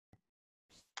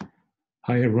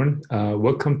Hi everyone,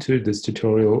 welcome to this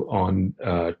tutorial on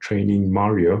training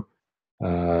Mario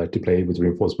to play with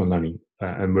reinforcement learning.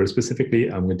 And more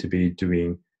specifically, I'm going to be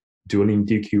doing Dueling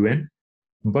DQN,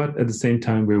 but at the same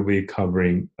time, we'll be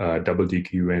covering Double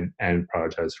DQN and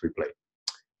Prioritized replay.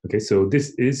 Okay, so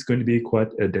this is going to be quite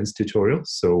a dense tutorial.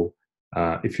 So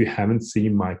if you haven't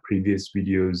seen my previous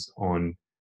videos on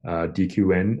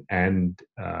DQN and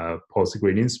pulse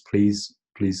gradients, please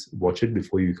watch it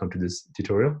before you come to this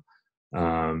tutorial.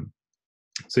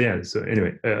 So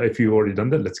anyway, if you've already done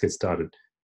that, let's get started.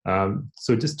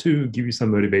 So just to give you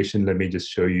some motivation, let me just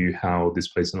show you how this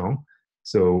plays along.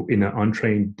 So in an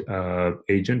untrained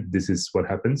agent, this is what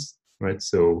happens, right?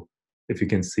 So if you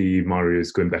can see, Mario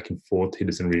is going back and forth. He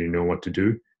doesn't really know what to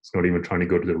do. He's not even trying to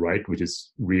go to the right, which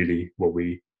is really what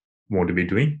we want to be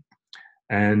doing.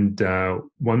 And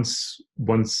once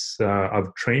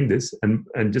I've trained this, and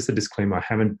just a disclaimer, I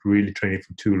haven't really trained it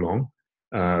for too long.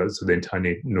 So the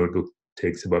entire notebook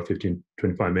takes about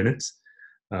 15-25 minutes.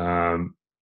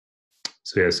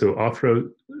 So after a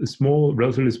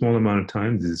relatively small amount of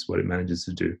time, this is what it manages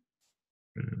to do.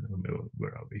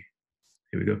 Where are we?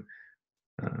 Here we go.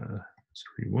 Let's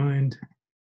rewind.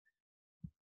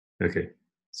 Okay,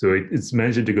 so it's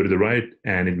managing to go to the right,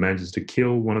 and it manages to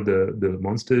kill one of the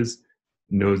monsters.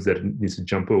 Knows that it needs to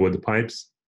jump over the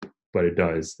pipes, but it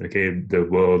does. Okay, the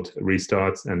world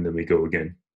restarts, and then we go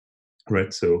again.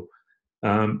 Right, so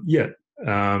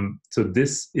so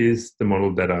this is the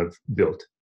model that I've built.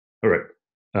 All right,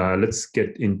 let's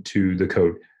get into the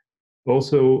code.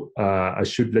 Also, I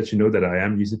should let you know that I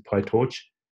am using PyTorch.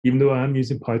 Even though I am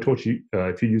using PyTorch,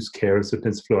 if you use Keras or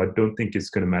TensorFlow, I don't think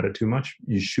it's going to matter too much.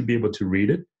 You should be able to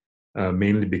read it,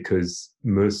 mainly because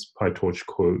most PyTorch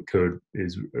code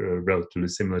is relatively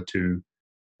similar to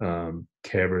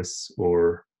Keras,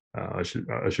 or I should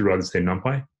rather say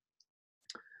NumPy.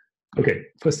 Okay,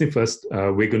 first thing first,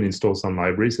 we're going to install some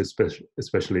libraries,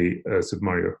 especially Super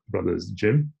Mario Brothers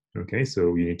Gym. Okay,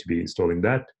 so you need to be installing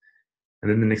that.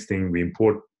 And then the next thing, we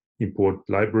import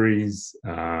libraries.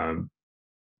 So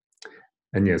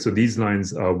these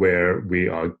lines are where we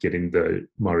are getting the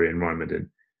Mario environment in.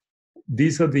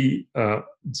 These are the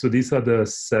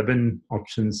 7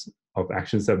 options of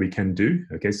actions that we can do.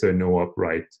 Okay, so no up,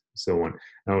 right, so on.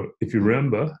 Now, if you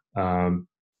remember,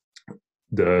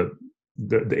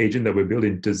 the agent that we're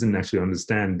building doesn't actually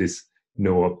understand this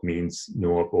no up means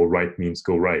no up or right means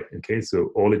go right. Okay,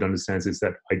 so all it understands is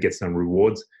that I get some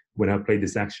rewards when I play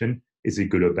this action. Is it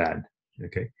good or bad?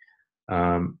 Okay.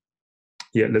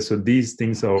 So these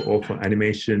things are all for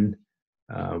animation.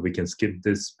 We can skip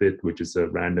this bit, which is a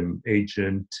random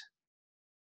agent.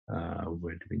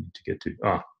 Where do we need to get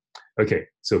to? Okay,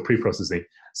 so pre-processing.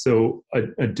 So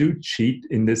I do cheat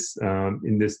in this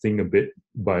thing a bit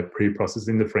by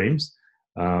pre-processing the frames.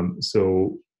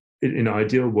 So in an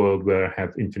ideal world where I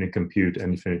have infinite compute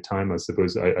and infinite time, I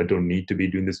suppose I don't need to be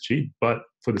doing this cheat. But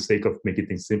for the sake of making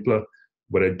things simpler,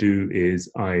 what I do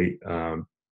is I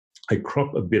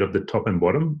crop a bit of the top and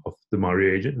bottom of the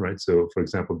Mario agent, right? So for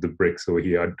example, the bricks over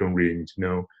here, I don't really need to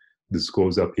know. The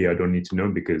scores up here, I don't need to know,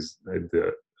 because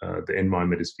the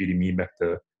environment is feeding me back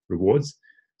the rewards.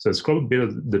 So I scroll a bit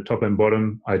of the top and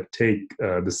bottom. I take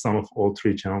the sum of all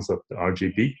 3 channels of the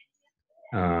RGB,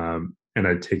 and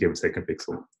I take every second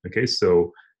pixel. Okay,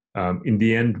 so in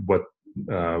the end, what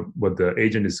the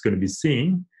agent is going to be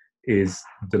seeing is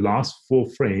the last 4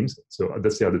 frames. So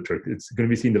that's the other trick. It's going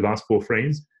to be seeing the last 4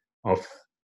 frames of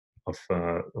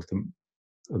the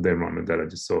environment that I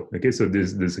just saw. Okay, so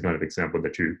this is a kind of example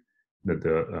that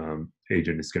the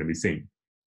agent is going to be seeing.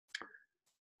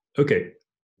 Okay,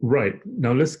 right,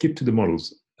 now let's skip to the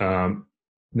models.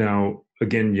 Now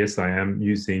again, yes, I am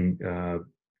using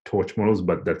torch models,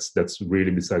 but that's really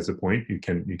besides the point. You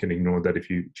can ignore that if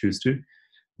you choose to.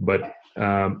 But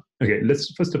okay,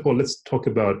 first of all let's talk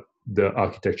about the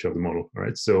architecture of the model. All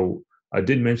right, so I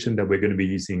did mention that we're going to be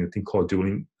using a thing called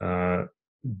Dueling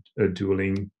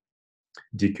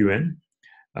DQN,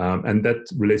 and that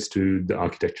relates to the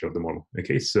architecture of the model.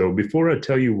 Okay, so before I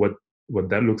tell you what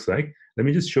that looks like, let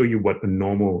me just show you what a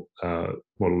normal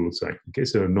model looks like. Okay,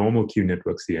 so a normal Q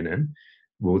network CNN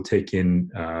will take in,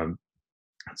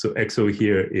 so X over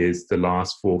here is the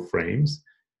last 4 frames,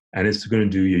 and it's going to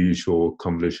do your usual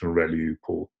convolutional value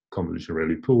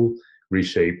pool,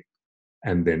 reshape,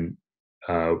 and then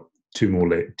 2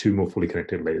 more fully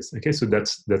connected layers. Okay, so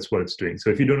that's what it's doing. So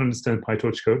if you don't understand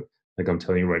PyTorch code, like I'm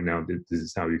telling you right now, this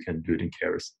is how you can do it in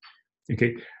Keras.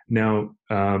 Okay, now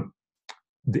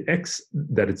the X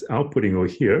that it's outputting over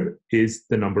here is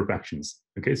the number of actions.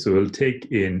 Okay, so it'll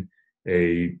take in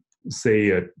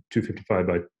say a 255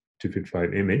 by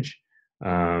 255 image,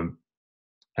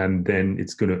 and then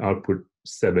it's going to output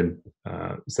seven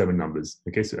numbers.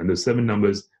 Okay, so and those 7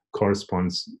 numbers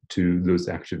corresponds to those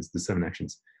actions, the 7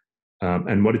 actions.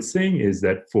 And what it's saying is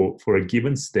that for a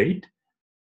given state,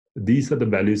 these are the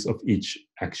values of each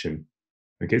action.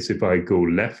 Okay, so if I go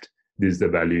left, this is the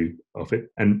value of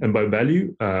it. And by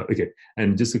value, okay,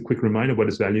 and just a quick reminder, what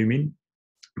does value mean?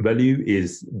 Value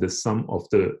is the sum of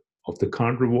the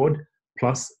current reward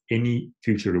plus any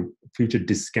future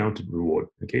discounted reward.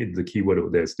 Okay, the keyword over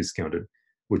there is discounted,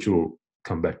 which we'll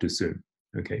come back to soon.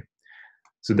 Okay,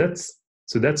 so that's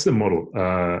the model.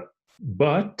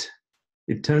 But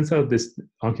it turns out this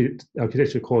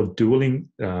architecture called Dueling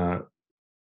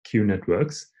Cue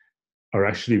Networks are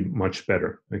actually much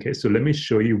better. Okay, so let me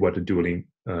show you what a Dueling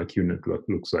Cue network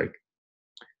looks like.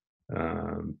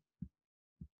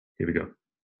 Here we go.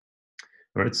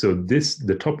 All right, so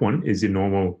the top one is your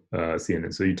normal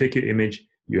CNN. So you take your image,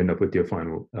 you end up with your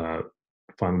final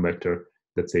vector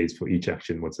that says for each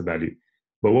action what's the value.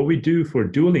 But what we do for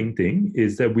dueling thing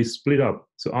is that we split up.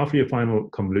 So after your final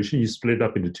convolution, you split it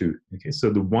up into 2. Okay, so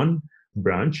the one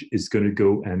branch is going to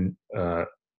go and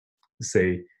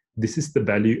say this is the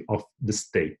value of the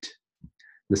state.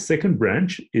 The second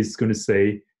branch is going to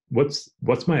say what's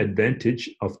my advantage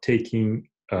of taking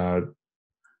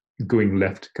going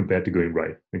left compared to going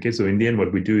right. Okay, so in the end,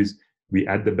 what we do is we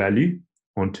add the value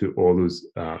onto all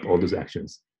those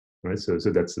actions. Right, so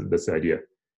that's the idea.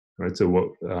 Right, so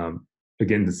what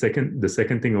again, the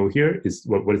second thing over here is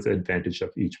what is the advantage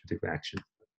of each particular action.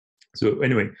 So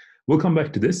anyway, we'll come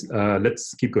back to this.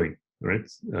 Let's keep going. Right.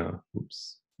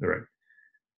 Oops. All right.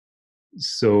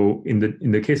 So in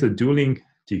the case of Dueling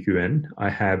DQN, I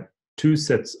have 2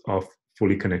 sets of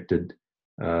fully connected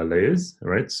layers. All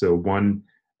right. So one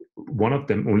of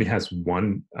them only has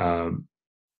one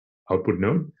output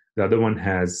node. The other one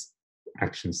has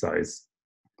action size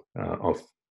of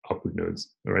output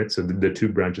nodes. All right. So the 2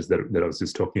 branches that I was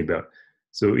just talking about.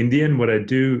 So in the end, what I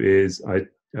do is I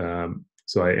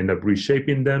end up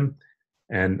reshaping them,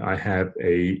 and I have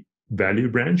a value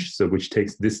branch, so which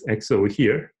takes this X over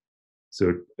here.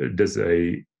 So it does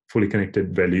a fully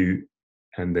connected value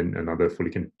and then another fully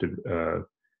connected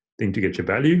thing to get your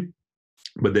value.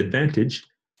 But the advantage,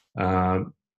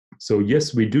 so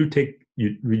yes, we do take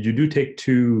you do take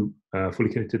 2 fully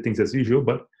connected things as usual,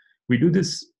 but we do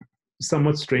this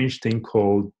somewhat strange thing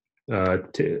called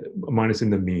minus in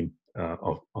the mean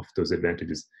of those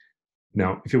advantages.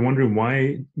 Now, if you're wondering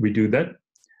why we do that,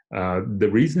 the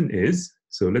reason is,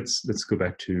 so let's go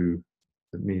back to,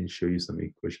 let me show you some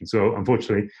equations. So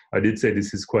unfortunately, I did say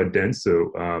this is quite dense.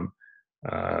 So,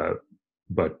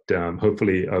 but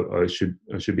hopefully I should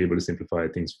be able to simplify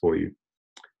things for you.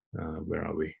 Where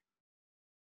are we?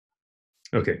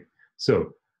 Okay,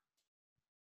 so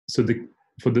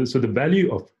the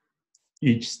value of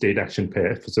each state action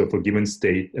pair. So for given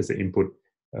state as an input,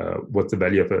 what's the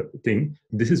value of a thing?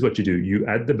 This is what you do. You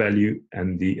add the value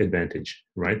and the advantage,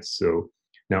 right? So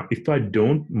now, if I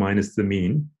don't minus the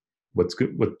mean, what's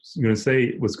going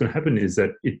to happen is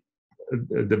that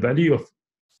the value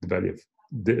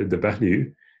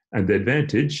and the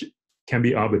advantage can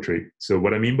be arbitrary. So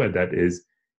what I mean by that is,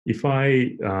 if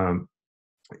I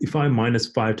minus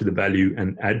 5 to the value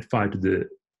and add 5 to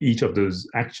each of those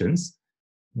actions,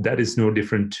 that is no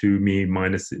different to me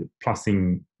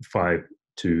plusing 5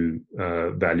 to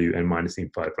value and minusing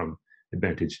 5 from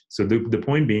advantage. So the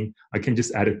point being, I can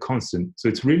just add a constant. So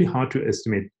it's really hard to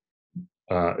estimate.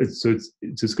 It's going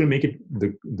to make it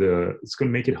it's going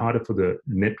to make it harder for the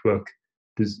network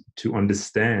to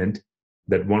understand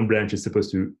that one branch is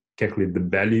supposed to calculate the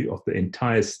value of the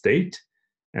entire state,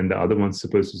 and the other one's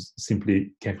supposed to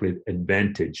simply calculate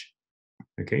advantage.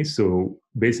 Okay, so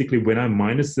basically, when I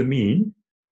minus the mean,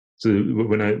 so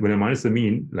when I minus the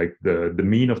mean, like the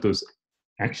mean of those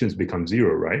actions becomes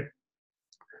 0, right?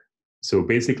 So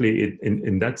basically,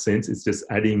 in that sense, it's just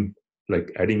adding or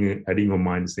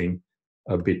minusing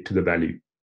a bit to the value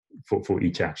for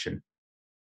each action.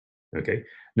 Okay.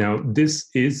 Now this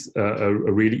is a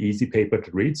really easy paper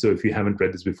to read. So if you haven't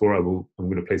read this before, I'm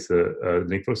going to place a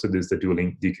link for it. So this is the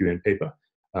Dueling DQN paper.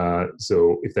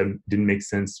 So if that didn't make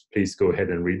sense, please go ahead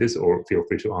and read this, or feel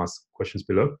free to ask questions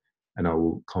below, and I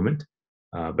will comment.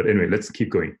 But anyway, let's keep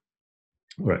going.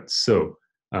 All right. So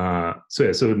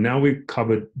now we've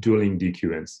covered dueling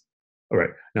DQNs. All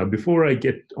right. Now, before I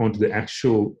get onto the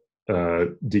actual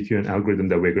DQN algorithm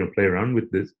that we're going to play around with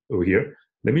this over here,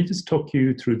 let me just talk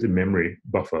you through the memory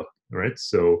buffer. All right.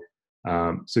 So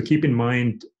keep in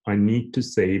mind, I need to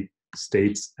save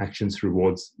states, actions,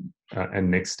 rewards, and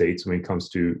next states when it comes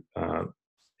to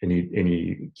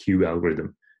any queue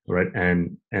algorithm. All right,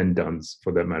 and dones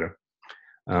for that matter.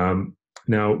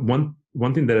 Now,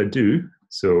 one thing that I do,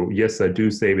 So yes, I do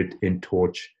save it in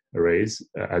torch arrays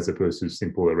as opposed to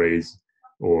simple arrays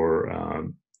or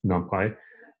NumPy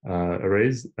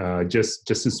arrays, just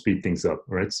to speed things up,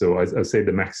 right? So I say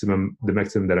the maximum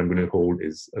that I'm going to hold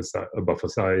is a buffer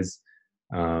size.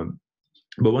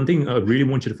 But one thing I really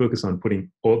want you to focus on,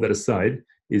 putting all that aside,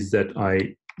 is that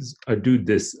I do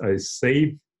this. I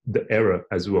save the error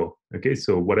as well. Okay,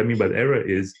 so what I mean by the error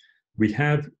is we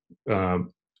have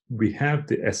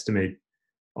the estimate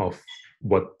of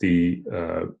what the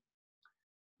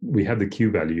we have the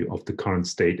Q value of the current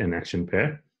state and action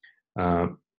pair,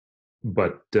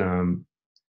 but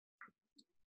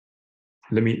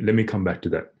let me come back to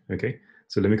that. Okay,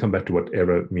 so let me come back to what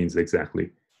error means exactly.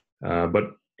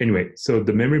 But anyway, so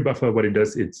the memory buffer, what it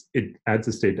does, it adds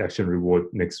a state action reward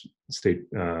next state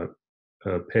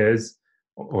pairs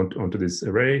onto this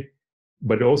array,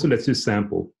 but it also lets you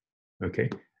sample. Okay.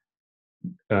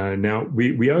 Now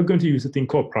we are going to use a thing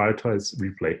called prioritized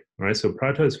replay. Right. So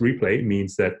prioritized replay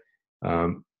means that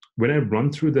when I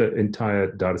run through the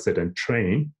entire data set and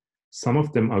train, some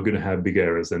of them are going to have bigger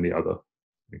errors than the other.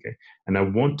 Okay, and I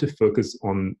want to focus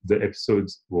on the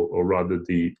episodes, or rather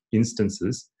the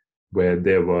instances where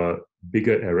there were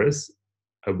bigger errors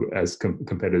as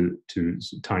compared to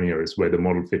tiny errors where the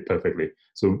model fit perfectly.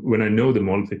 So when I know the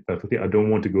model fit perfectly, I don't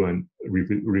want to go and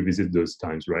revisit those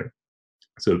times, right?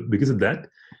 So because of that,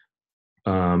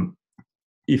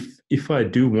 if I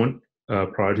do want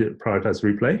prioritized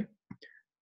replay,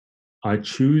 I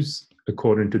choose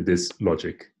according to this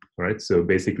logic, right? So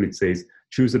basically it says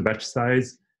choose a batch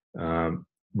size, don't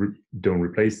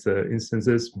replace the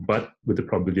instances, but with the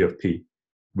probability of P,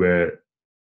 where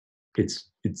it's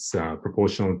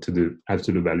proportional to the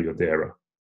absolute value of the error.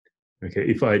 Okay,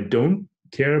 if I don't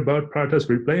care about prioritized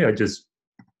replay, I just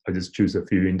choose a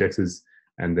few indexes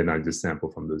and then I just sample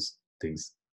from those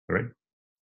things. All right.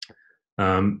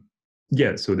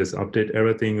 Yeah, so there's update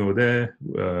error thing over there.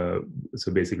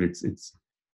 So basically, it's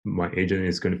my agent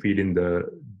is going to feed in the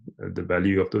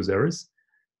value of those errors.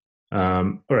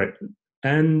 All right,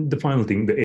 and the final thing, the